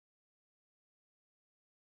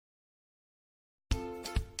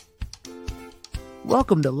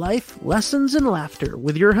Welcome to Life, Lessons, and Laughter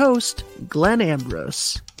with your host, Glenn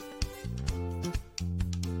Ambrose.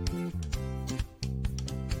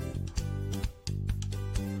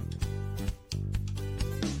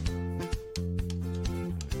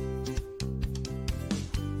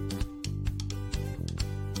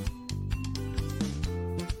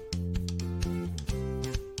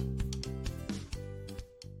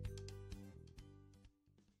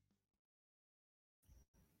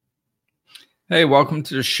 Hey, welcome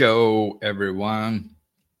to the show, everyone.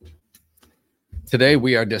 Today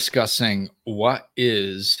we are discussing what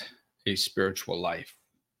is a spiritual life.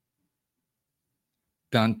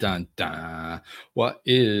 Dun, dun, dun. What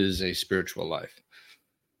is a spiritual life?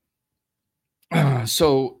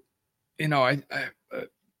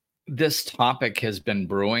 This topic has been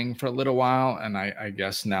brewing for a little while, and I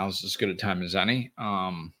guess now's as good a time as any.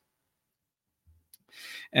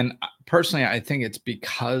 And personally, I think it's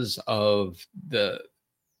because of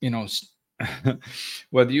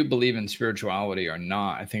whether you believe in spirituality or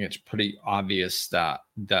not, I think it's pretty obvious that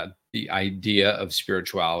the idea of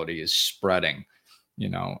spirituality is spreading,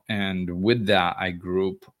 and with that, I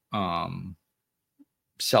group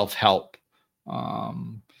self-help,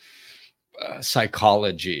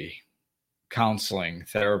 psychology, counseling,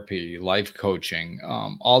 therapy, life coaching,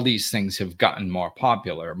 all these things have gotten more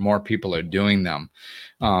popular. More people are doing them.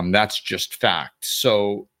 That's just fact.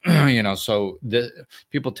 So, so the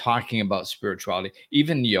people talking about spirituality,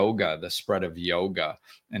 even yoga, the spread of yoga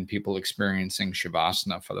and people experiencing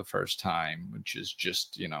Shavasana for the first time, which is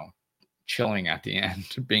just, chilling at the end,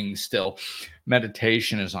 being still.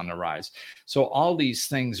 Meditation is on the rise. So all these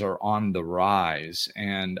things are on the rise.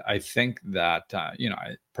 And I think that, I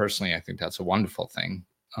think that's a wonderful thing,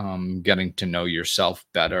 getting to know yourself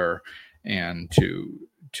better and to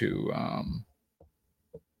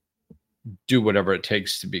do whatever it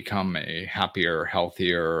takes to become a happier,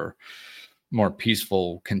 healthier, more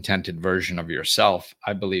peaceful, contented version of yourself,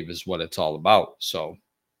 I believe is what it's all about. So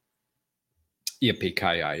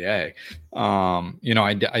yippee-ki-yay.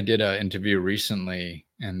 I did an interview recently,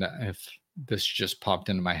 and if this just popped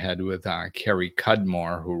into my head, with Carrie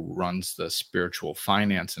Cudmore, who runs the Spiritual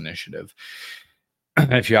Finance Initiative.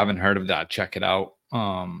 If you haven't heard of that, check it out.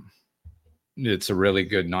 It's a really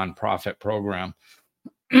good nonprofit program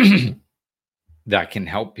that can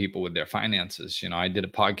help people with their finances. I did a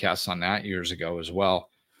podcast on that years ago as well.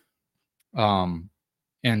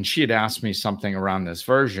 And she had asked me something around this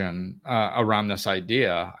around this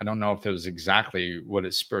idea. I don't know if it was exactly what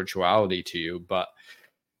is spirituality to you, but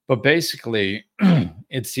basically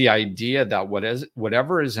it's the idea that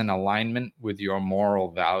whatever is in alignment with your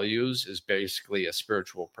moral values is basically a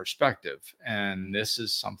spiritual perspective. And this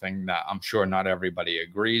is something that I'm sure not everybody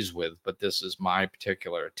agrees with, but this is my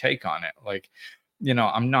particular take on it.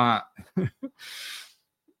 I'm not...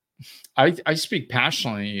 I speak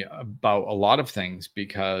passionately about a lot of things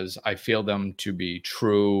because I feel them to be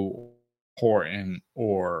true, important,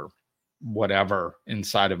 or whatever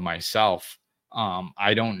inside of myself.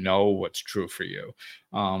 I don't know what's true for you.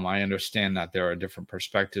 I understand that there are different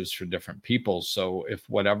perspectives for different people. So if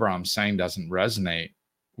whatever I'm saying doesn't resonate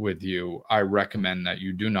with you, I recommend that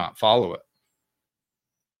you do not follow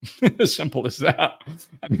it. As simple as that.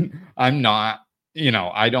 I'm not...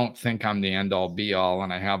 I don't think I'm the end all be all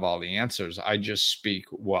and I have all the answers. I just speak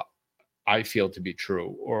what I feel to be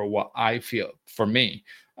true, or what I feel for me,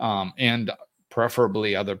 and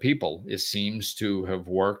preferably other people. It seems to have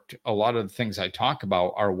worked. A lot of the things I talk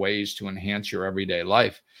about are ways to enhance your everyday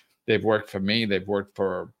life. They've worked for me. They've worked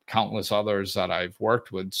for countless others that I've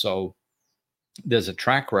worked with. So there's a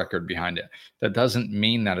track record behind it. That doesn't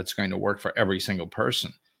mean that it's going to work for every single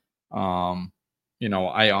person.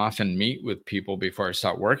 I often meet with people before I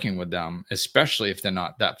start working with them, especially if they're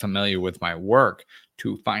not that familiar with my work,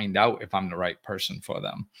 to find out if I'm the right person for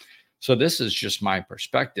them. So this is just my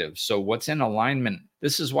perspective. So what's in alignment,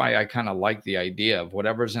 this is why I kind of like the idea of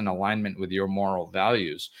whatever's in alignment with your moral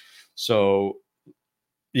values. So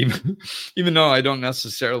even though I don't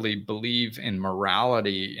necessarily believe in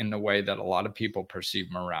morality in the way that a lot of people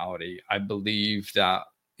perceive morality, I believe that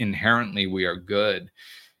inherently we are good.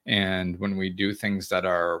 And when we do things that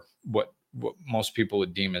are what most people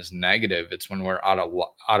would deem as negative, it's when we're out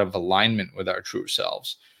of alignment with our true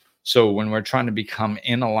selves. So when we're trying to become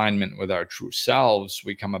in alignment with our true selves,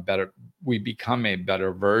 we become a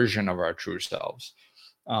better version of our true selves.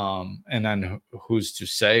 And then who's to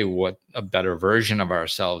say what a better version of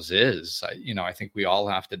ourselves is? I think we all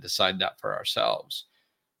have to decide that for ourselves.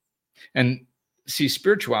 And see,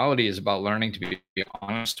 spirituality is about learning to be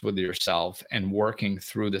honest with yourself and working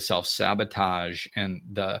through the self-sabotage and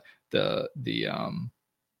the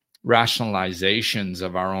rationalizations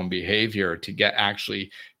of our own behavior to get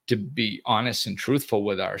actually to be honest and truthful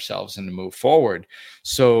with ourselves and to move forward.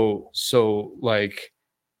 So like,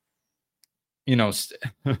 you know,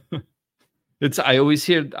 it's I always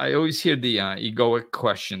hear the egoic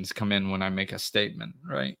questions come in when I make a statement,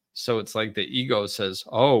 right? So it's like the ego says,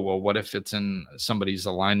 "Oh, well, what if it's in somebody's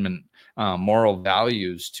alignment, moral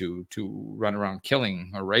values to run around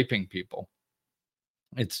killing or raping people?"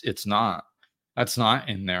 It's not. That's not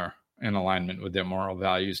in there in alignment with their moral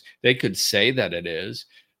values. They could say that it is.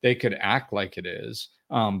 They could act like it is,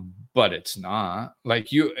 but it's not. Like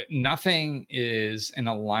nothing is in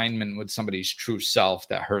alignment with somebody's true self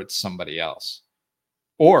that hurts somebody else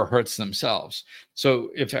or hurts themselves. So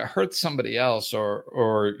if it hurts somebody else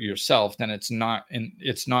or yourself, then it's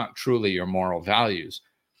not truly your moral values.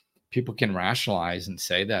 People can rationalize and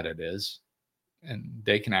say that it is, and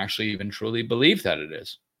they can actually even truly believe that it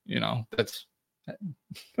is. That's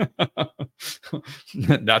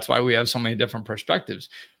that's why we have so many different perspectives.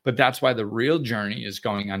 But that's why the real journey is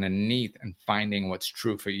going underneath and finding what's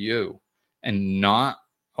true for you and not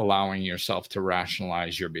allowing yourself to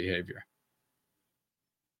rationalize your behavior.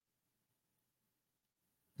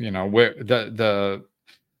 Where the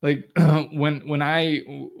like when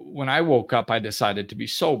I woke up, I decided to be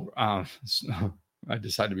sober. I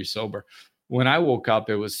decided to be sober. When I woke up,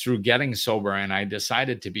 it was through getting sober, and I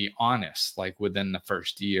decided to be honest, like within the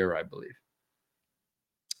first year, I believe.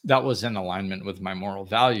 That was in alignment with my moral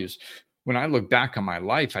values. When I look back on my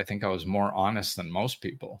life, I think I was more honest than most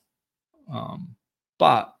people.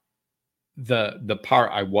 But the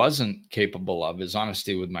part I wasn't capable of is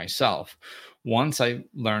honesty with myself. Once I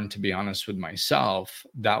learned to be honest with myself,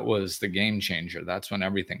 that was the game changer. That's when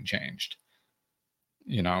everything changed.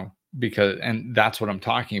 And that's what I'm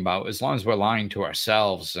talking about. As long as we're lying to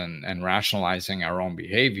ourselves and rationalizing our own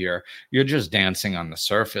behavior, you're just dancing on the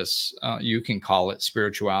surface. You can call it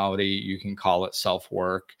spirituality, you can call it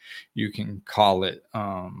self-work, you can call it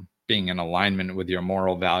being in alignment with your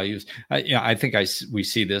moral values. I think we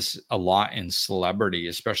see this a lot in celebrity,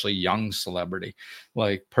 especially young celebrity.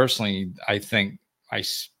 Like personally, I think I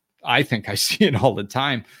see it all the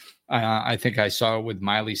time. I think I saw it with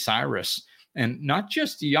Miley Cyrus. And not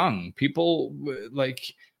just young people, like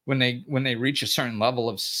when they reach a certain level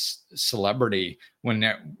of celebrity, when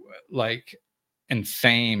they're like in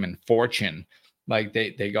fame and fortune, like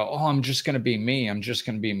they go, oh, I'm just going to be me. I'm just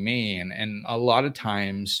going to be me. And a lot of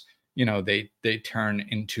times, they turn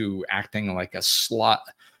into acting like a slut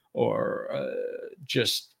or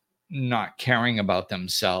just not caring about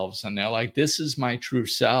themselves, and they're like, this is my true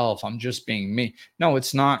self, I'm just being me. No,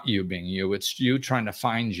 it's not you being you, it's you trying to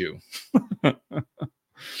find you.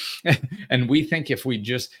 And we think if we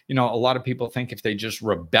just, a lot of people think if they just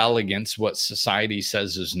rebel against what society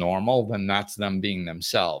says is normal, then that's them being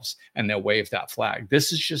themselves, and they'll wave that flag.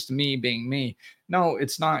 This is just me being me. No,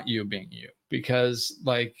 it's not you being you, because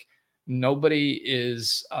like nobody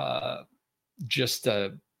is just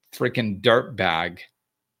a freaking dirt bag.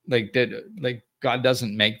 Like God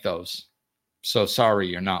doesn't make those. So sorry,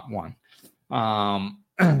 you're not one.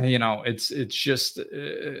 It's just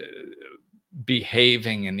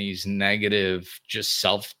behaving in these negative, just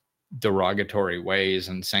self-derogatory ways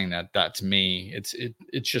and saying that that's me.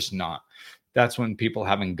 It's just not. That's when people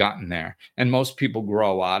haven't gotten there, and most people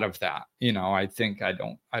grow out of that. I think I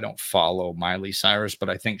don't follow Miley Cyrus, but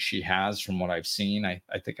I think she has, from what I've seen. I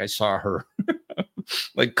think I saw her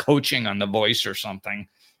like coaching on The Voice or something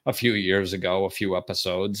a few years ago, a few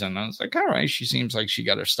episodes, and I was like, all right, she seems like she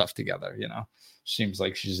got her stuff together. Seems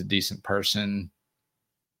like she's a decent person.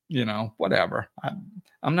 Whatever.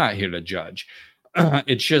 I'm not here to judge.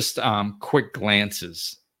 It's just quick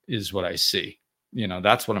glances is what I see.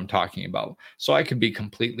 That's what I'm talking about. So I could be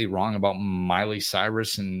completely wrong about Miley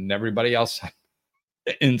Cyrus and everybody else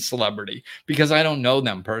in celebrity, because I don't know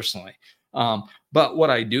them personally. But what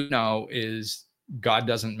I do know is God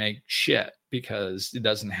doesn't make shit, because it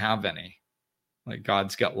doesn't have any. Like,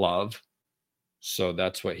 God's got love. So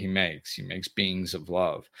that's what he makes. He makes beings of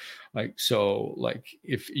love. Like,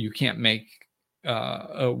 if you can't make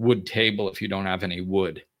a wood table if you don't have any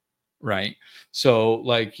wood, right? So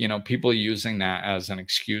people using that as an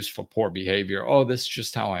excuse for poor behavior. Oh, this is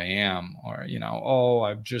just how I am. Or, oh,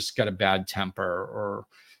 I've just got a bad temper. Or,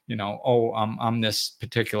 oh, I'm this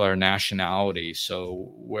particular nationality,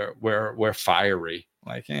 so we're fiery.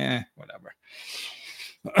 Like, whatever.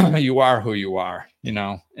 You are who you are,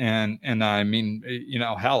 and I mean,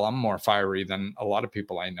 hell, I'm more fiery than a lot of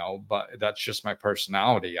people I know, but that's just my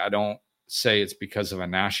personality. I don't say it's because of a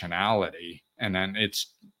nationality. And then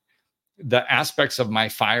it's the aspects of my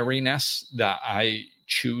fieriness that I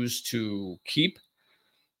choose to keep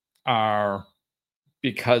are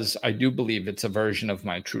because I do believe it's a version of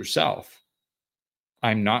my true self.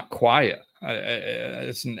 I'm not quiet.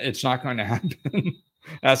 It's not going to happen.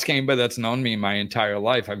 Ask anybody that's known me my entire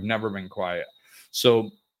life. I've never been quiet. So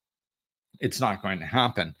it's not going to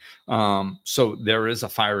happen. So there is a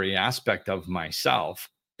fiery aspect of myself,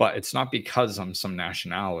 but it's not because I'm some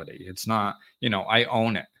nationality. It's not, I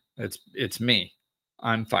own it. It's me.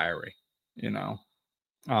 I'm fiery, you know.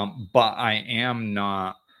 But I am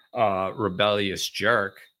not a rebellious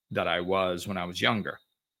jerk that I was when I was younger.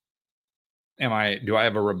 Do I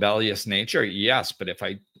have a rebellious nature? Yes, but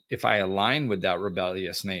if I align with that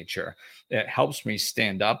rebellious nature, it helps me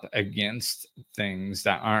stand up against things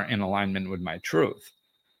that aren't in alignment with my truth,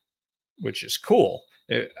 which is cool.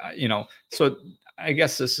 So I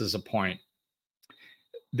guess this is a point.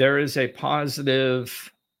 There is a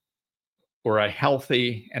positive or a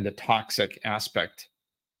healthy and a toxic aspect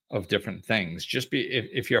of different things. Just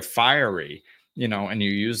if you're fiery, and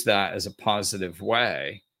you use that as a positive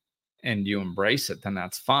way and you embrace it, then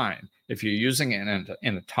that's fine. If you're using it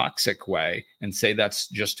in a toxic way and say that's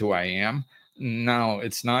just who I am, no,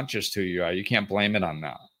 it's not just who you are. You can't blame it on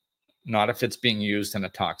that. Not if it's being used in a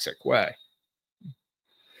toxic way.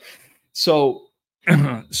 So,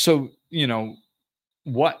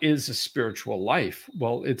 what is a spiritual life?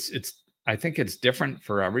 Well, I think it's different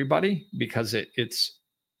for everybody because it's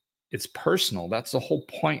personal. That's the whole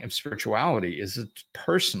point of spirituality, is it's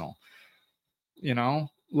personal.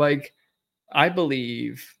 Like I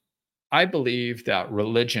believe that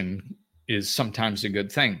religion is sometimes a good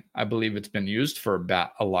thing. I believe it's been used for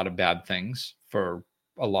a lot of bad things for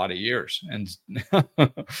a lot of years, and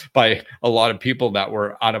by a lot of people that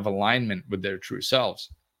were out of alignment with their true selves.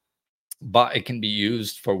 But it can be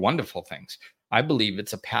used for wonderful things. I believe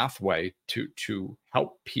it's a pathway to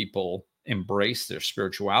help people embrace their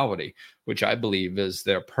spirituality, which I believe is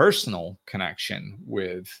their personal connection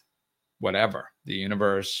with whatever, the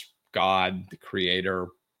universe, God, the creator,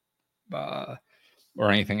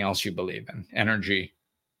 or anything else you believe in, energy,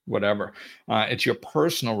 whatever. It's your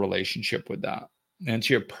personal relationship with that. And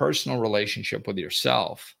it's your personal relationship with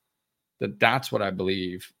yourself. That's what I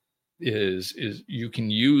believe is you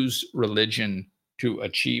can use religion to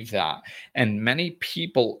achieve that. And many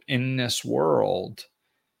people in this world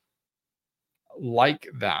like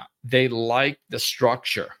that. They like the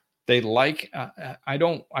structure. They like I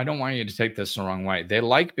don't want you to take this the wrong way. They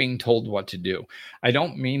like being told what to do. I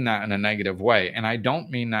don't mean that in a negative way, and I don't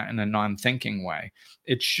mean that in a non-thinking way.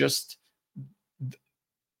 It's just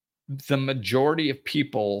the majority of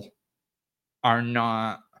people are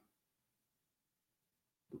not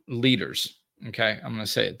leaders. Okay, I'm going to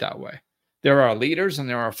say it that way. There are leaders and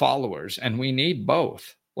there are followers, and we need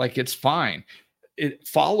both. Like, it's fine.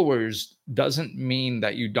 Followers doesn't mean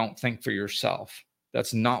that you don't think for yourself.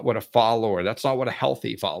 That's not what a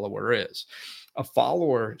healthy follower is. A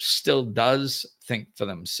follower still does think for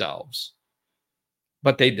themselves,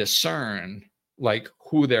 but they discern like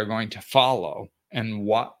who they're going to follow and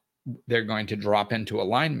what they're going to drop into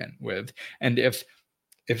alignment with. And if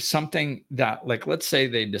something that, like, let's say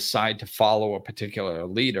they decide to follow a particular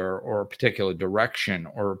leader or a particular direction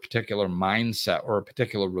or a particular mindset or a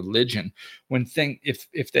particular religion,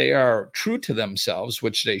 if they are true to themselves,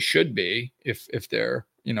 which they should be, if they're,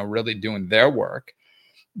 really doing their work,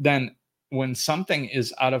 then when something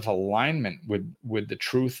is out of alignment with the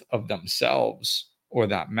truth of themselves or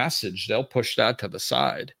that message, they'll push that to the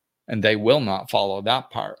side and they will not follow that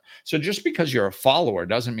part. So just because you're a follower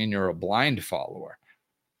doesn't mean you're a blind follower.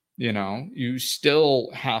 You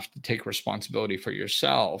still have to take responsibility for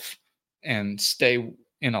yourself and stay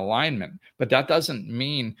in alignment. But that doesn't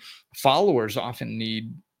mean followers often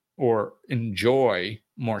need or enjoy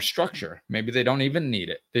more structure. Maybe they don't even need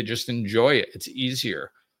it. They just enjoy it. It's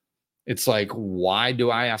easier. It's like, why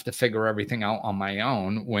do I have to figure everything out on my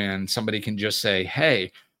own when somebody can just say,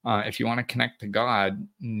 hey, if you want to connect to God,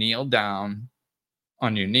 kneel down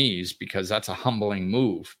on your knees, because that's a humbling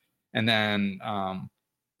move. And then,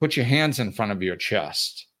 put your hands in front of your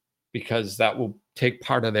chest, because that will take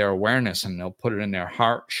part of their awareness and they'll put it in their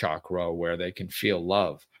heart chakra where they can feel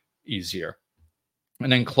love easier.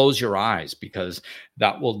 And then close your eyes, because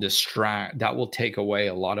that will take away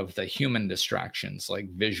a lot of the human distractions, like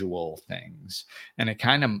visual things. And it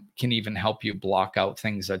kind of can even help you block out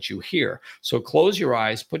things that you hear. So close your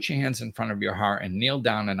eyes, put your hands in front of your heart, and kneel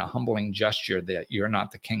down in a humbling gesture that you're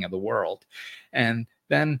not the king of the world. And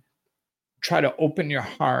then try to open your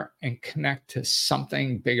heart and connect to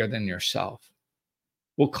something bigger than yourself.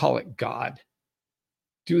 We'll call it God.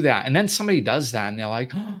 Do that. And then somebody does that and they're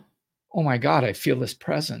like, oh my God, I feel this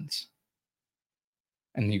presence.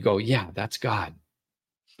 And you go, yeah, that's God.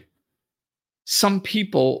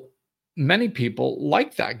 Many people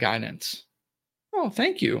like that guidance. Oh,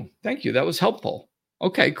 thank you. Thank you. That was helpful.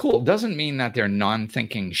 Okay, cool. Doesn't mean that they're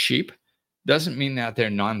non-thinking sheep. Doesn't mean that they're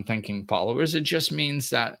non-thinking followers. It just means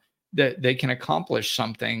that they can accomplish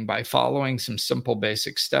something by following some simple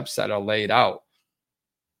basic steps that are laid out.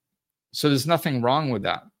 So there's nothing wrong with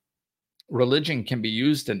that. Religion can be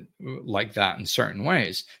used like that in certain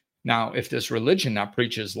ways. Now, if this religion that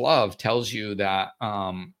preaches love tells you that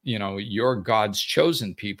you're God's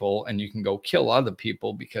chosen people and you can go kill other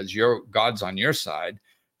people because God's on your side,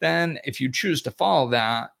 then if you choose to follow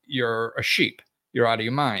that, you're a sheep. You're out of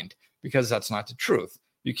your mind, because that's not the truth.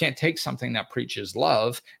 You can't take something that preaches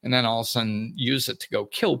love and then all of a sudden use it to go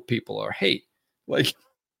kill people or hate. Like,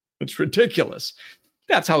 it's ridiculous.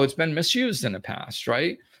 That's how it's been misused in the past,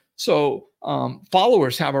 right? So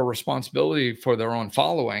followers have a responsibility for their own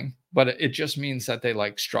following, but it just means that they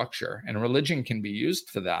like structure, and religion can be used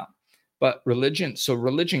for that. But religion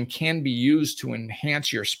can be used to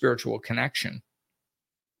enhance your spiritual connection.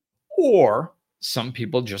 Or some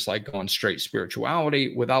people just like going straight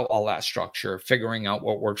spirituality without all that structure, figuring out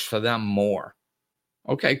what works for them more.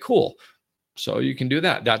 Okay, cool. So you can do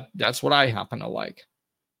that. That's what I happen to like.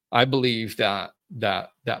 I believe that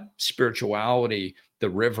spirituality, the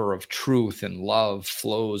river of truth and love,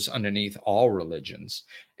 flows underneath all religions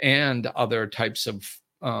and other types of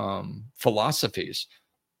philosophies.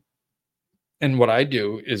 And what I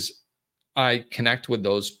do is I connect with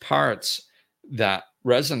those parts that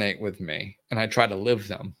resonate with me, and I try to live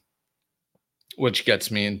them, which gets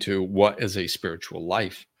me into what is a spiritual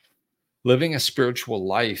life. Living a spiritual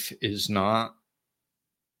life is not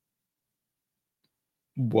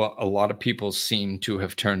what a lot of people seem to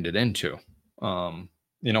have turned it into,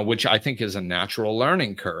 which I think is a natural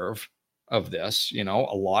learning curve of this. A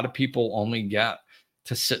lot of people only get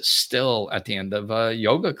to sit still at the end of a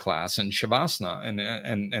yoga class in Shavasana,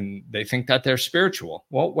 and they think that they're spiritual.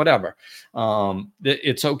 Well, whatever.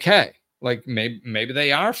 It's okay. Like maybe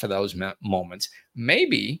they are for those moments.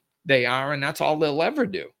 Maybe they are, and that's all they'll ever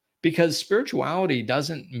do. Because spirituality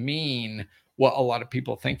doesn't mean what a lot of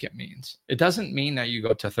people think it means. It doesn't mean that you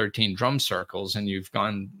go to 13 drum circles and you've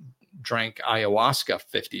drank ayahuasca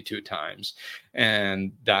 52 times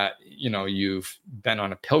and that, you've been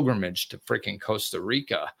on a pilgrimage to freaking Costa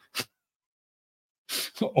Rica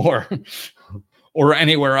or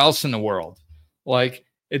anywhere else in the world. Like,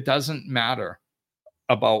 it doesn't matter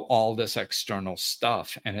about all this external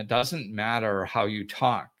stuff, and it doesn't matter how you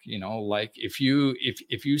talk. Like if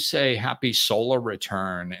you say happy solar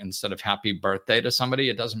return instead of happy birthday to somebody,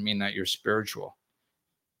 it doesn't mean that you're spiritual.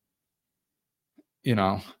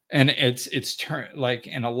 And it's like,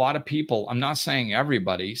 and a lot of people, I'm not saying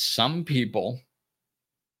everybody, some people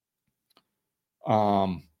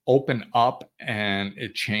open up and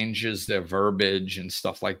it changes their verbiage and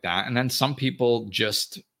stuff like that. And then some people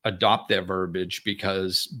just adopt their verbiage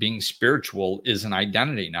because being spiritual is an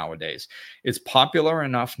identity nowadays. It's popular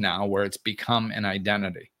enough now where it's become an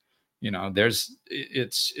identity.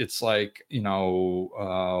 It's like,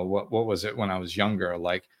 what was it when I was younger?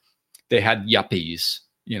 Like, they had yuppies,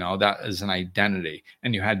 that is an identity.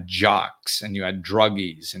 And you had jocks, and you had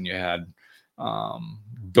druggies, and you had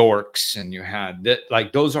dorks, and you had that.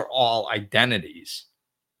 Like, those are all identities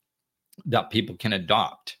that people can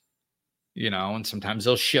adopt. And sometimes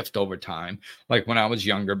they'll shift over time. Like when I was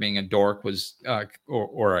younger, being a dork was,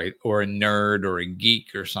 or a nerd or a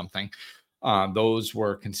geek or something. Those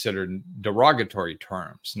were considered derogatory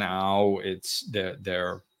terms. Now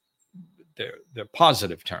they're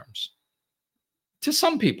positive terms. To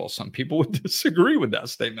some people would disagree with that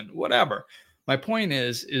statement. Whatever. My point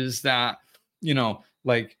is that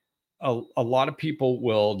like a lot of people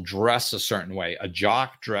will dress a certain way. A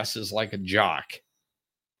jock dresses like a jock.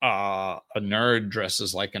 A nerd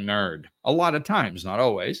dresses like a nerd a lot of times, not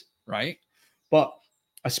always, right? But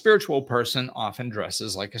a spiritual person often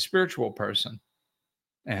dresses like a spiritual person,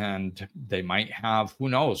 and they might have, who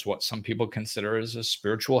knows, what some people consider as a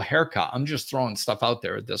spiritual haircut. I'm just throwing stuff out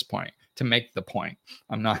there at this point to make the point.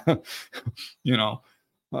 I'm not,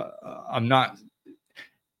 I'm not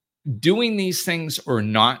doing these things or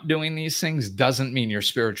not doing these things doesn't mean you're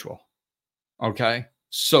spiritual. Okay.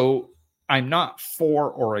 So I'm not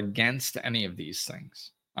for or against any of these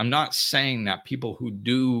things. I'm not saying that people who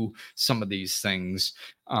do some of these things,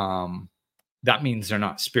 that means they're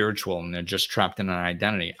not spiritual and they're just trapped in an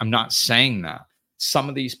identity. I'm not saying that. Some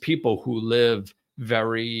of these people who live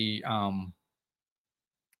very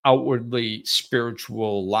outwardly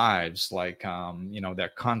spiritual lives, like,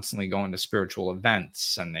 they're constantly going to spiritual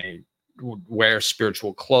events and they wear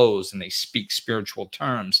spiritual clothes and they speak spiritual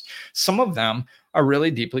terms. Some of them are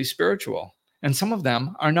really deeply spiritual. and some of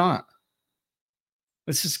them are not.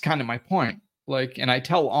 This is kind of my point. Like, and I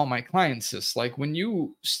tell all my clients this, like, when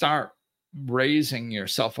you start raising your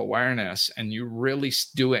self-awareness and you really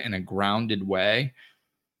do it in a grounded way,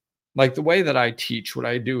 like the way that I teach, what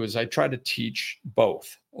I do is I try to teach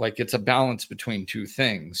both. Like, it's a balance between two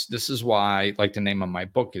things. This is why, like, the name of my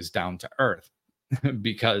book is Down to Earth,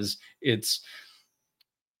 because it's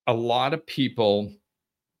a lot of people,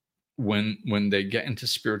 when they get into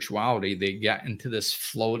spirituality, they get into this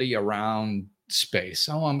floaty around space.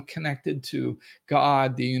 Oh, I'm connected to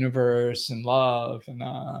God, the universe, and love,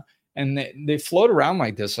 and they float around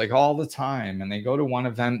like this, like, all the time. And they go to one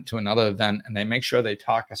event to another event, and they make sure they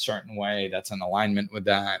talk a certain way that's in alignment with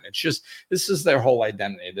that. It's just, this is their whole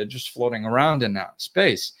identity. They're just floating around in that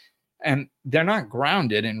space, and they're not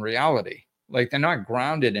grounded in reality. Like, they're not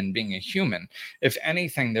grounded in being a human. If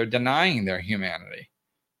anything, they're denying their humanity.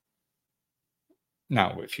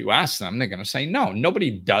 Now, if you ask them, they're going to say, no, nobody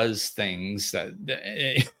does things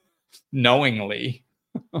that knowingly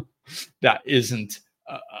that isn't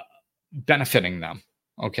benefiting them.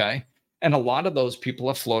 Okay. And a lot of those people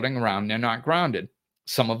are floating around. They're not grounded.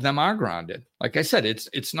 Some of them are grounded. Like I said,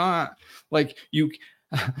 it's not like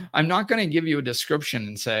I'm not going to give you a description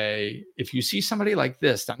and say, if you see somebody like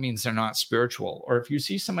this, that means they're not spiritual. Or if you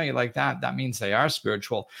see somebody like that, that means they are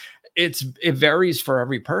spiritual. It varies for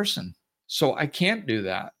every person. So I can't do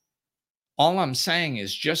that. All I'm saying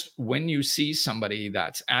is, just when you see somebody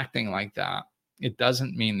that's acting like that, it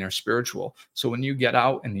doesn't mean they're spiritual. So when you get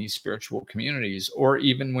out in these spiritual communities, or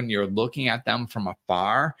even when you're looking at them from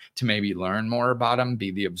afar to maybe learn more about them,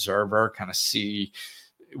 be the observer, kind of see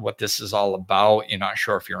what this is all about, you're not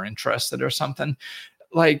sure if you're interested or something,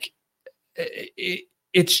 like,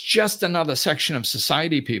 it's just another section of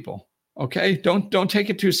society, people. Okay. Don't take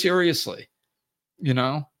it too seriously.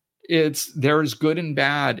 There's good and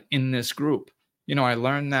bad in this group. I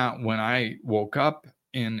learned that when I woke up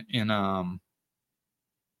in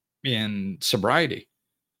sobriety.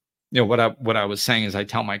 What I was saying is, I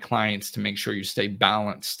tell my clients to make sure you stay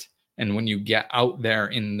balanced. And when you get out there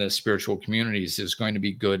in the spiritual communities, there's going to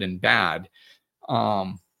be good and bad.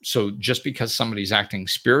 So just because somebody's acting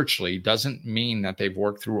spiritually doesn't mean that they've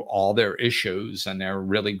worked through all their issues and they're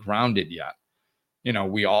really grounded yet.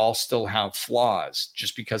 We all still have flaws.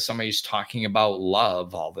 Just because somebody's talking about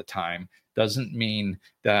love all the time doesn't mean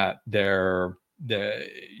that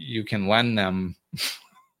you can lend them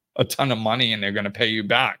a ton of money and they're going to pay you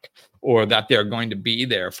back, or that they're going to be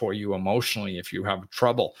there for you emotionally if you have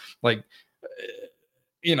trouble. Like,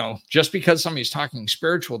 just because somebody's talking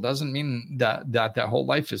spiritual doesn't mean that their whole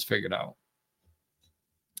life is figured out.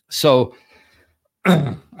 So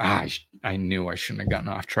I knew I shouldn't have gotten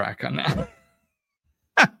off track on that.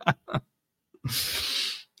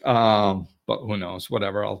 But who knows?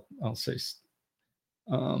 Whatever. I'll say.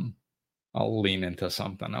 I'll lean into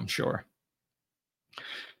something, I'm sure.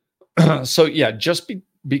 So yeah, just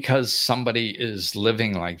because somebody is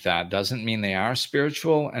living like that doesn't mean they are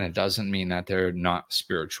spiritual, and it doesn't mean that they're not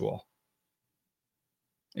spiritual.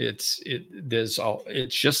 It's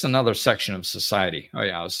just another section of society. Oh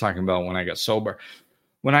yeah, I was talking about when I got sober.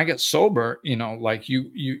 When I get sober, like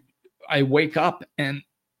I wake up and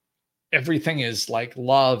everything is like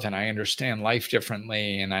love, and I understand life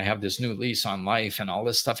differently, and I have this new lease on life and all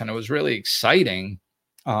this stuff. And it was really exciting.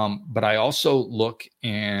 But I also look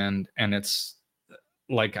and it's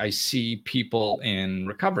like, I see people in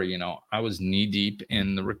recovery. I was knee deep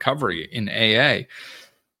in the recovery in AA.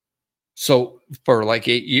 So for like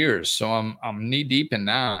 8 years. So I'm knee deep in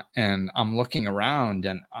that, and I'm looking around,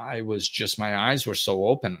 and my eyes were so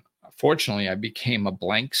open. Fortunately, I became a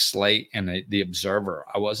blank slate and the observer.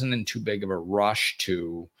 I wasn't in too big of a rush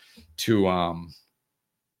to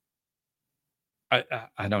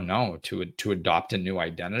I don't know, to adopt a new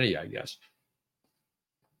identity, I guess.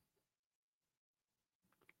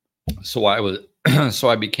 So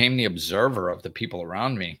I became the observer of the people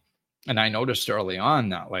around me. And I noticed early on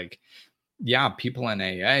that, like, yeah, people in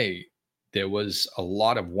AA, there was a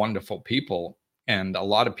lot of wonderful people, and a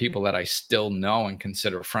lot of people that I still know and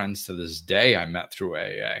consider friends to this day, I met through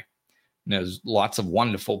AA. And there's lots of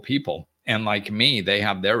wonderful people. And like me, they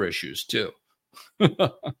have their issues too.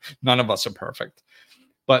 None of us are perfect.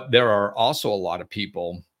 But there are also a lot of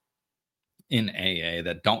people in AA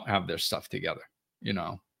that don't have their stuff together,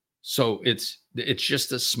 So it's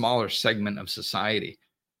just a smaller segment of society.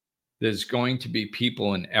 There's going to be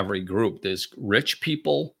people in every group. There's rich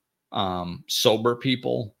people, sober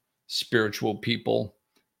people, spiritual people,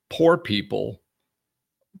 poor people,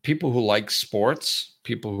 people who like sports,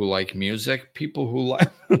 people who like music, people who like,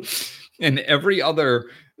 and every other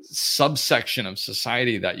subsection of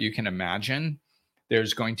society that you can imagine,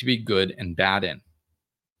 there's going to be good and bad in,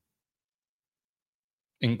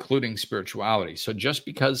 including spirituality. So just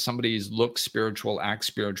because somebody's looks spiritual, acts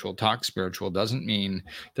spiritual, talks spiritual, doesn't mean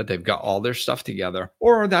that they've got all their stuff together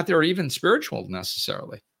or that they're even spiritual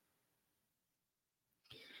necessarily.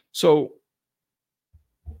 So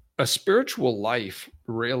a spiritual life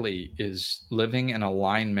really is living in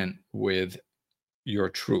alignment with your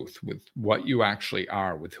truth, with what you actually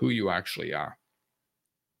are, with who you actually are,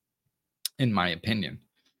 in my opinion.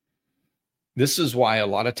 This is why a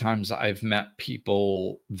lot of times I've met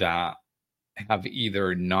people that have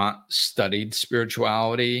either not studied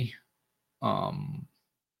spirituality,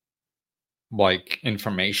 like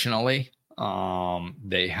informationally,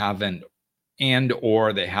 they haven't,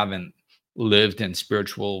 or they haven't lived in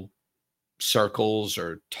spiritual circles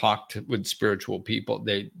or talked with spiritual people.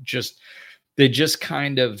 They just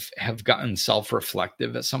kind of have gotten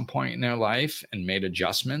self-reflective at some point in their life and made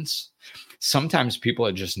adjustments. Sometimes people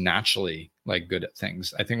are just naturally like good at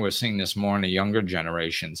things. I think we're seeing this more in the younger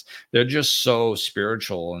generations. They're just so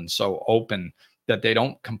spiritual and so open that they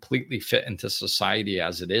don't completely fit into society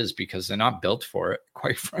as it is because they're not built for it,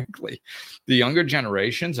 quite frankly. The younger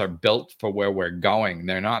generations are built for where we're going.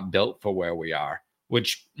 They're not built for where we are,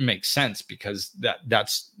 which makes sense because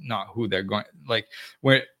that's not who they're going. Like,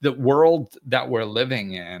 where the world that we're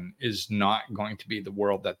living in is not going to be the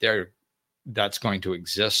world that's going to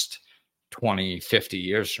exist 20, 50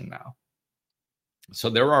 years from now. So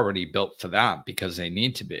they're already built for that because they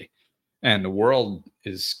need to be. And the world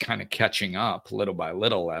is kind of catching up little by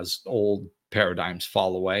little as old paradigms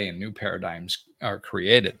fall away and new paradigms are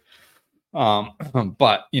created.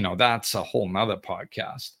 But that's a whole nother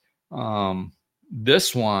podcast.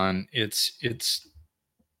 This one, it's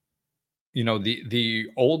the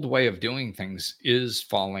old way of doing things is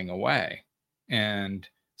falling away, and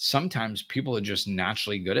sometimes people are just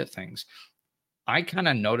naturally good at things. I kind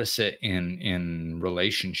of notice it in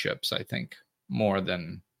relationships, I think, more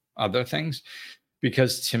than other things,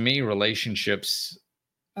 because to me, relationships,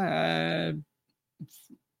 not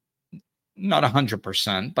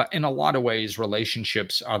 100%, but in a lot of ways,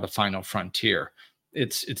 relationships are the final frontier.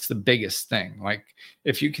 It's the biggest thing. Like,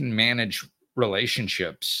 if you can manage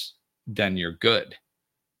relationships, then you're good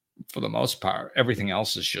for the most part. Everything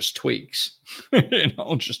else is just tweaks,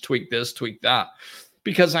 just tweak this, tweak that.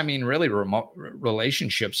 Because I mean, really, remote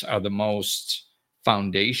relationships are the most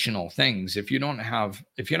foundational things. If you're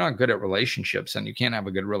not good at relationships, then you can't have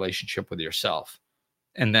a good relationship with yourself.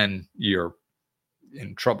 And then you're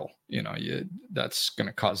in trouble. That's going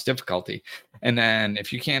to cause difficulty. And then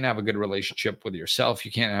if you can't have a good relationship with yourself,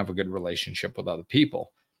 you can't have a good relationship with other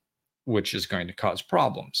people, which is going to cause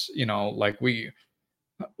problems. Like we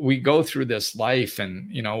go through this life,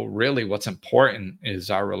 and really what's important is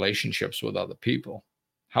our relationships with other people,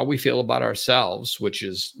 how we feel about ourselves, which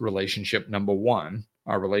is relationship number one,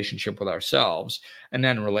 our relationship with ourselves, and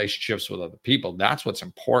then relationships with other people. That's what's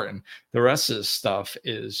important. The rest of this stuff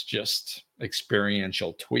is just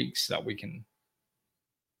experiential tweaks that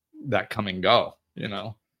come and go,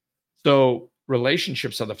 So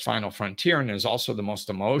relationships are the final frontier, and there's also the most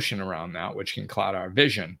emotion around that, which can cloud our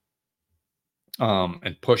vision,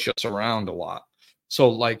 and push us around a lot. So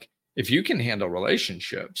like, if you can handle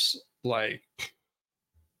relationships, like,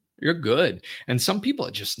 you're good. And some people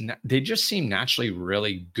they just seem naturally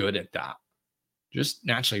really good at that. Just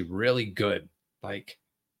naturally really good. Like,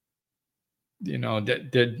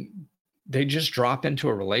 they just drop into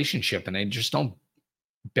a relationship and they just don't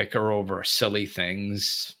bicker over silly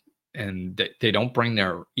things, and they don't bring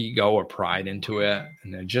their ego or pride into it.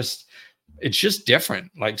 And it's just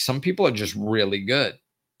different. Like, some people are just really good.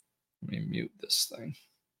 Let me mute this thing.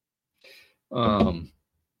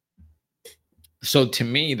 So to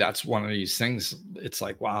me, that's one of these things. It's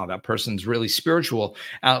like, wow, that person's really spiritual,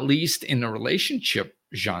 at least in the relationship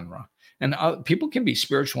genre. And people can be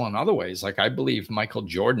spiritual in other ways. Like, I believe Michael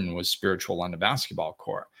Jordan was spiritual on the basketball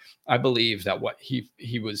court. I believe that what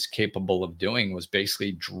he was capable of doing was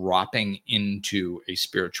basically dropping into a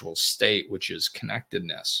spiritual state, which is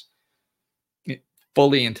connectedness,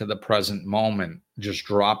 fully into the present moment, just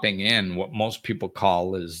dropping in. What most people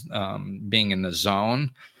call is being in the zone.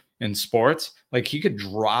 In sports, like, he could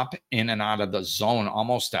drop in and out of the zone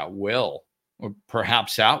almost at will, or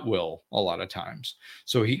perhaps at will a lot of times.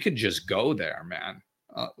 So he could just go there, man,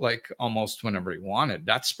 like almost whenever he wanted.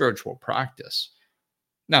 That's spiritual practice.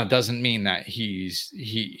 Now, it doesn't mean that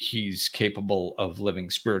he's capable of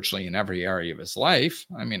living spiritually in every area of his life.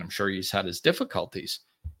 I mean, I'm sure he's had his difficulties,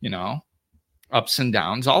 ups and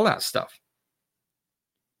downs, all that stuff.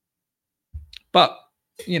 But,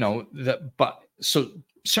 so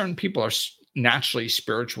certain people are naturally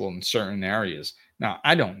spiritual in certain areas. Now,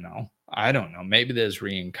 I don't know. Maybe there's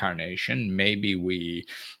reincarnation. Maybe we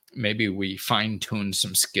fine tune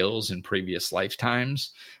some skills in previous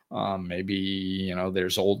lifetimes. Maybe,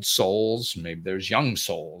 there's old souls. Maybe there's young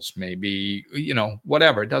souls. Maybe,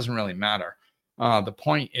 whatever. It doesn't really matter. The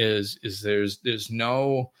point is there's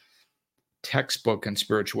no textbook in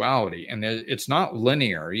spirituality, and it's not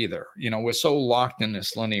linear either. We're so locked in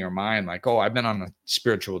this linear mind, like, oh, I've been on a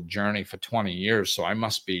spiritual journey for 20 years, so I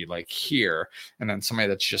must be like here, and then somebody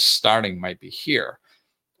that's just starting might be here,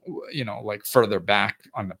 like further back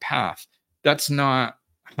on the path. That's not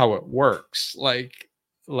how it works. Like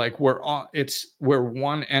we're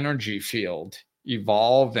one energy field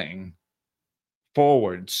evolving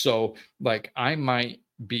forward. So like I might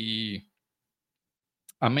be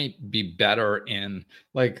better in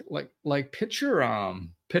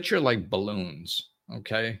picture like balloons,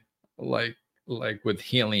 okay? Like with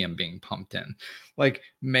helium being pumped in. Like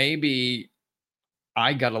maybe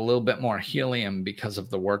I got a little bit more helium because of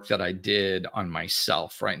the work that I did on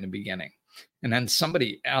myself right in the beginning. And then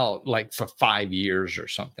somebody else, like for 5 years or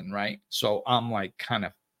something, right? So I'm like kind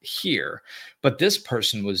of here, but this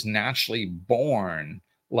person was naturally born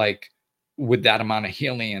like with that amount of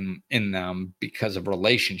helium in them because of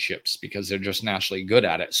relationships, because they're just naturally good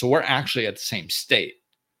at it. So we're actually at the same state.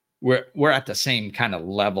 We're at the same kind of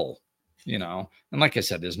level, And like I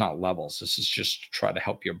said, there's not levels. This is just to try to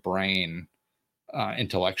help your brain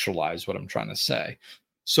intellectualize what I'm trying to say.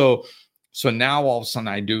 So now all of a sudden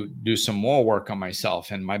I do some more work on myself,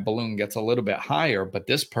 and my balloon gets a little bit higher, but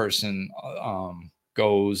this person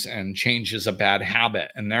goes and changes a bad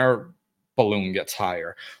habit, and their balloon gets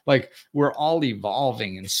higher. Like we're all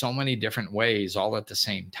evolving in so many different ways all at the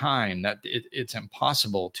same time that it's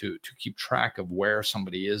impossible to keep track of where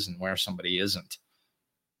somebody is and where somebody isn't.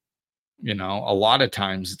 A lot of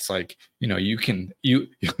times it's like,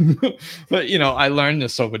 but I learned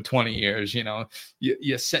this over 20 years.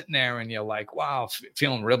 You're sitting there and you're like, wow,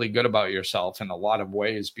 feeling really good about yourself in a lot of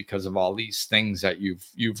ways because of all these things that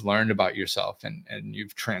you've learned about yourself, and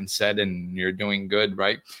you've transcended, and you're doing good,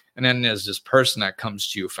 right? And then there's this person that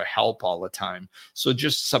comes to you for help all the time. So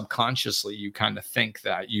just subconsciously, you kind of think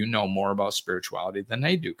that you know more about spirituality than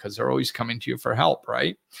they do because they're always coming to you for help,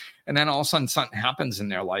 right? And then all of a sudden something happens in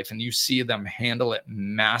their life and you see them handle it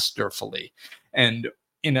masterfully. And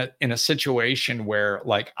in a situation where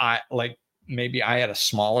maybe I had a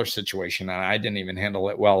smaller situation and I didn't even handle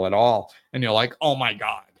it well at all, and you're like, oh my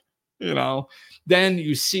God, then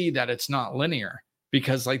you see that it's not linear.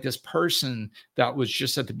 Because like this person that was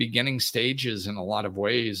just at the beginning stages in a lot of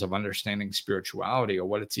ways of understanding spirituality or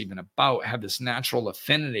what it's even about had this natural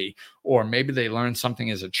affinity, or maybe they learned something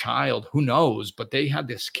as a child, who knows, but they had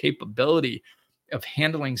this capability of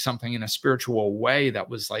handling something in a spiritual way that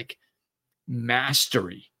was like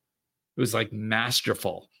mastery. It was like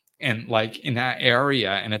masterful. And like in that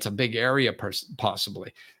area, and it's a big area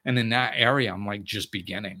possibly. And in that area, I'm like just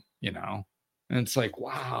beginning, and it's like,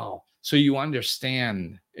 wow. So you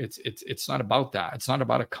understand it's not about that. It's not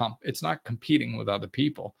about it's not competing with other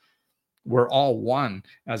people. We're all one.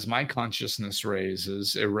 As my consciousness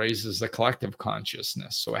raises, it raises the collective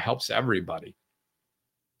consciousness. So it helps everybody.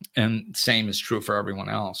 And same is true for everyone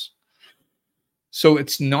else. So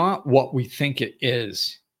it's not what we think it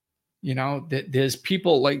is. There's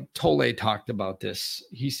people like Tolle talked about this.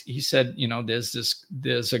 He said,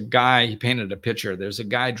 there's a guy, he painted a picture. There's a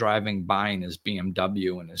guy driving by in his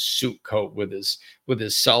BMW and his suit coat with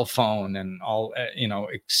his cell phone and all,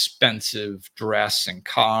 expensive dress and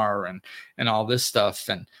car and all this stuff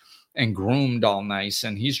and groomed all nice.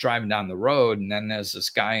 And he's driving down the road. And then there's this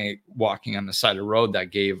guy walking on the side of the road that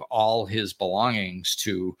gave all his belongings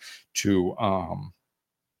to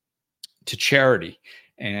charity.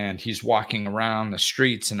 And he's walking around the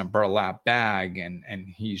streets in a burlap bag, and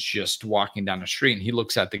he's just walking down the street, and he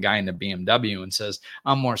looks at the guy in the BMW and says,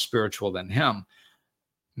 I'm more spiritual than him.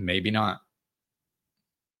 Maybe not.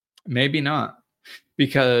 Maybe not.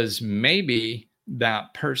 Because maybe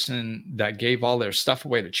that person that gave all their stuff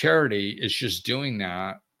away to charity is just doing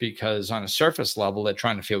that because on a surface level, they're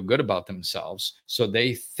trying to feel good about themselves. So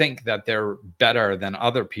they think that they're better than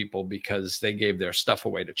other people because they gave their stuff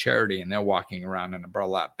away to charity and they're walking around in a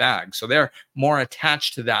burlap bag. So they're more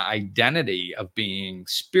attached to that identity of being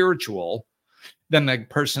spiritual than the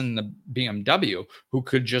person in the BMW who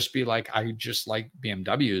could just be like, I just like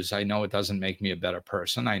BMWs. I know it doesn't make me a better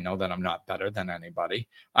person. I know that I'm not better than anybody.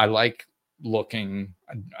 I like looking,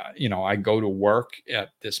 I go to work at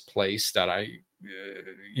this place that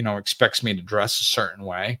expects me to dress a certain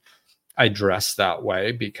way. I dress that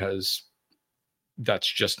way because that's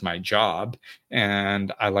just my job.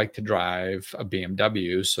 And I like to drive a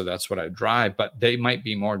BMW, so that's what I drive. But they might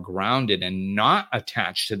be more grounded and not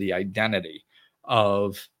attached to the identity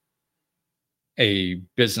of a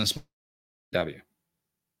business W.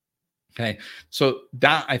 Okay. So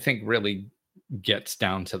that I think really gets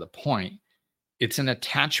down to the point. It's an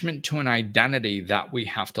attachment to an identity that we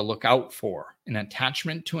have to look out for. An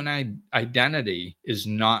attachment to an identity is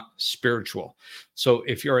not spiritual. So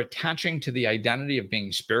if you're attaching to the identity of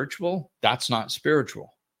being spiritual, that's not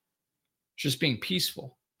spiritual. It's just being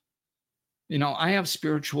peaceful. I have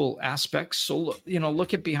spiritual aspects. So,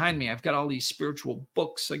 look at behind me. I've got all these spiritual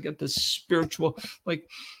books. I got this spiritual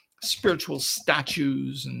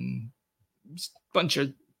statues and bunch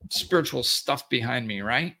of spiritual stuff behind me,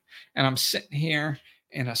 right? And I'm sitting here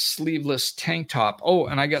in a sleeveless tank top. Oh,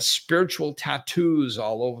 and I got spiritual tattoos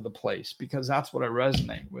all over the place because that's what I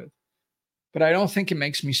resonate with. But I don't think it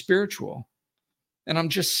makes me spiritual. And I'm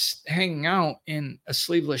just hanging out in a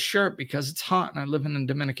sleeveless shirt because it's hot and I live in the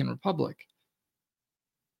Dominican Republic.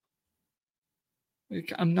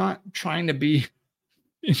 Like, I'm not trying to be,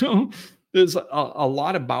 there's a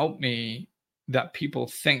lot about me that people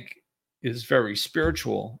think is very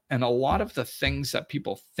spiritual. And a lot of the things that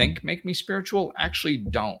people think make me spiritual actually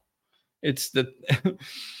don't. It's the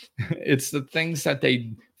things that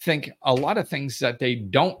they think, a lot of things that they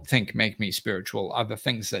don't think make me spiritual are the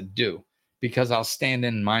things that do, because I'll stand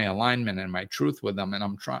in my alignment and my truth with them. And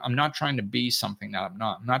I'm not trying to be something that I'm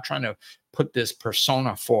not. I'm not trying to put this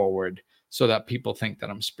persona forward so that people think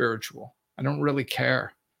that I'm spiritual. I don't really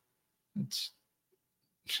care. It's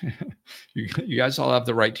you guys all have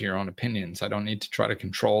the right to your own opinions. I don't need to try to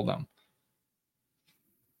control them.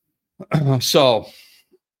 So,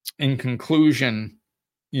 in conclusion,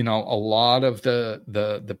 a lot of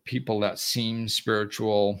the people that seem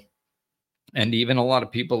spiritual, and even a lot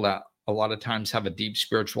of people that a lot of times have a deep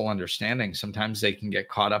spiritual understanding, sometimes they can get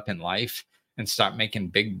caught up in life and start making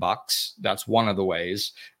big bucks. That's one of the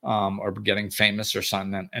ways, or getting famous or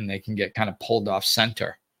something, and they can get kind of pulled off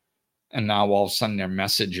center. And now all of a sudden their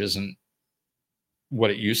message isn't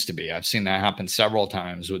what it used to be. I've seen that happen several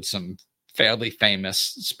times with some fairly famous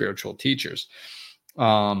spiritual teachers.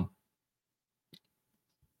 In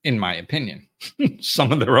my opinion,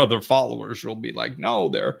 some of their other followers will be like, no,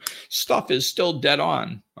 their stuff is still dead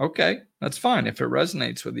on. Okay, that's fine. If it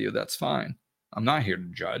resonates with you, that's fine. I'm not here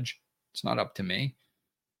to judge. It's not up to me.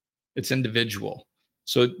 It's individual.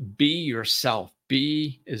 So be yourself.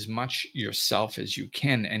 Be as much yourself as you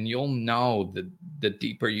can, and you'll know the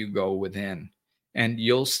deeper you go within, and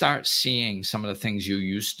you'll start seeing some of the things you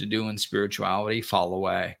used to do in spirituality fall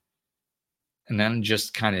away, and then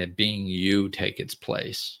just kind of being you take its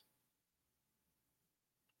place.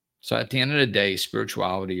 So at the end of the day,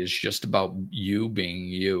 spirituality is just about you being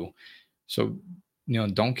you. So,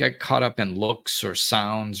 don't get caught up in looks or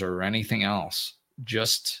sounds or anything else.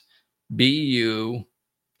 Just be you.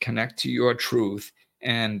 Connect to your truth.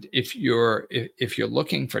 And if you're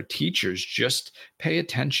looking for teachers, just pay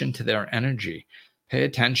attention to their energy, pay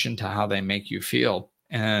attention to how they make you feel,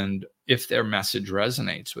 and if their message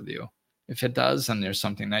resonates with you. If it does, then there's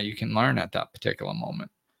something that you can learn at that particular moment,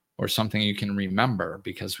 or something you can remember,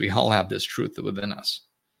 because we all have this truth within us.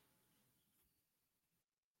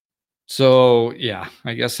 So yeah,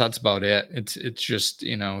 I guess that's about it. It's just,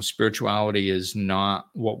 spirituality is not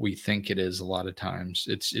what we think it is a lot of times.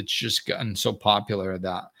 It's just gotten so popular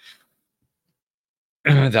that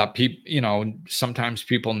that people, sometimes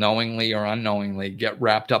people knowingly or unknowingly get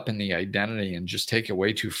wrapped up in the identity and just take it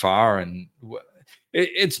way too far. And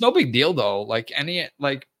it's no big deal though. Like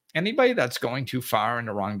anybody that's going too far in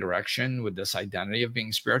the wrong direction with this identity of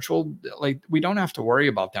being spiritual, like, we don't have to worry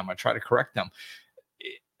about them or try to correct them.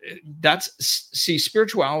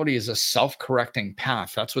 Spirituality is a self-correcting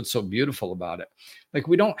path. That's what's so beautiful about it. Like,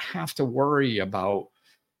 we don't have to worry about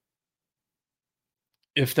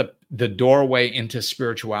if the doorway into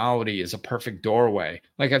spirituality is a perfect doorway.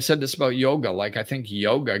 Like, I've said this about yoga. Like, I think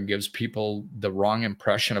yoga gives people the wrong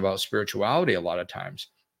impression about spirituality a lot of times.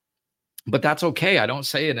 But that's okay. I don't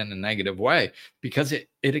say it in a negative way, because it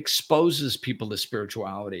exposes people to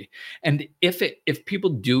spirituality. And if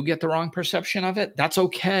people do get the wrong perception of it, that's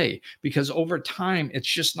okay, because over time, it's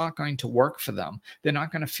just not going to work for them. They're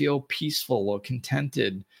not going to feel peaceful or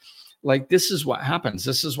contented. Like, this is what happens.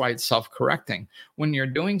 This is why it's self-correcting. When you're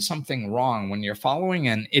doing something wrong, when you're following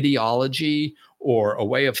an ideology or a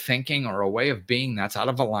way of thinking or a way of being that's out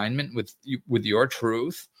of alignment with your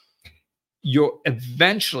truth, you're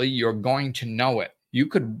going to know it. You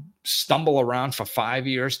could stumble around for 5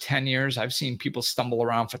 years, 10 years. I've seen people stumble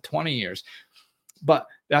around for 20 years, but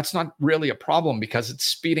that's not really a problem, because it's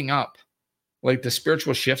speeding up. Like the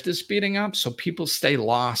spiritual shift is speeding up, so people stay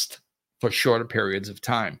lost for shorter periods of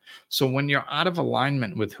time. So when you're out of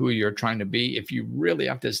alignment with who you're trying to be, if you really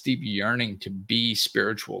have this deep yearning to be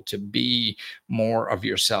spiritual, to be more of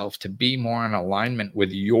yourself, to be more in alignment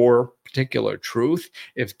with your particular truth,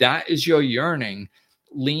 if that is your yearning,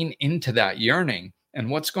 lean into that yearning.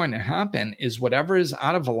 And what's going to happen is whatever is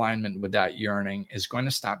out of alignment with that yearning is going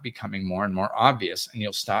to stop becoming more and more obvious, and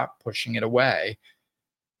you'll stop pushing it away,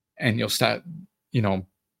 and you'll start,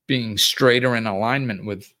 being straighter in alignment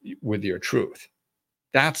with your truth.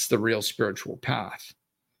 That's the real spiritual path.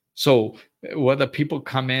 So whether people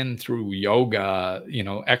come in through yoga,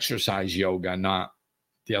 exercise yoga, not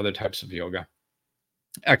the other types of yoga,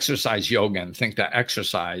 exercise yoga, and think that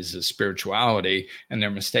exercise is spirituality and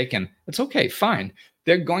they're mistaken, it's okay, fine.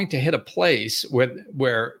 They're going to hit a place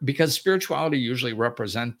where because spirituality usually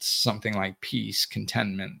represents something like peace,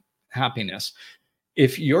 contentment, happiness.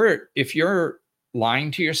 If you're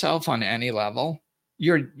lying to yourself on any level,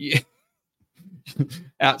 you're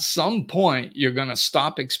at some point you're going to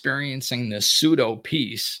stop experiencing this pseudo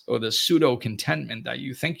peace or the pseudo contentment that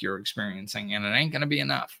you think you're experiencing, and it ain't going to be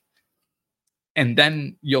enough. And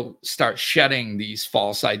then you'll start shedding these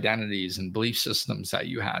false identities and belief systems that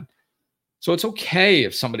you had. So it's okay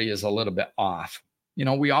if somebody is a little bit off.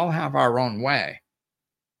 We all have our own way.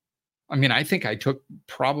 I mean, I think I took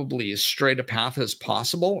probably as straight a path as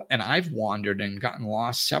possible, and I've wandered and gotten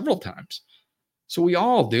lost several times. So we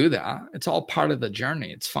all do that. It's all part of the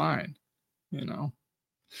journey. It's fine,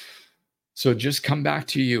 So just come back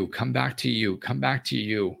to you, come back to you, come back to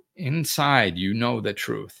you. Inside, the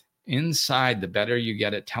truth. Inside, the better you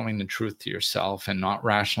get at telling the truth to yourself and not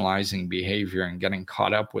rationalizing behavior and getting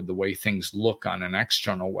caught up with the way things look on an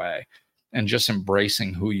external way and just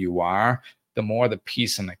embracing who you are, the more the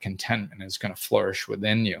peace and the contentment is going to flourish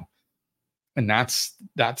within you. And that's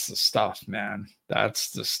the stuff, man.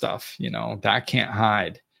 That's the stuff, that can't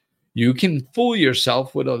hide. You can fool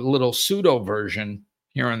yourself with a little pseudo version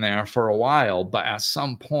here and there for a while, but at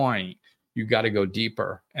some point you got to go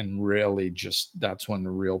deeper and really that's when the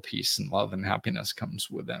real peace and love and happiness comes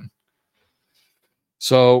within.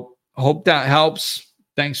 So hope that helps.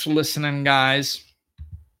 Thanks for listening, guys.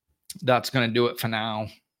 That's going to do it for now.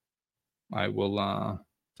 I will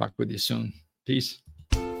talk with you soon. Peace.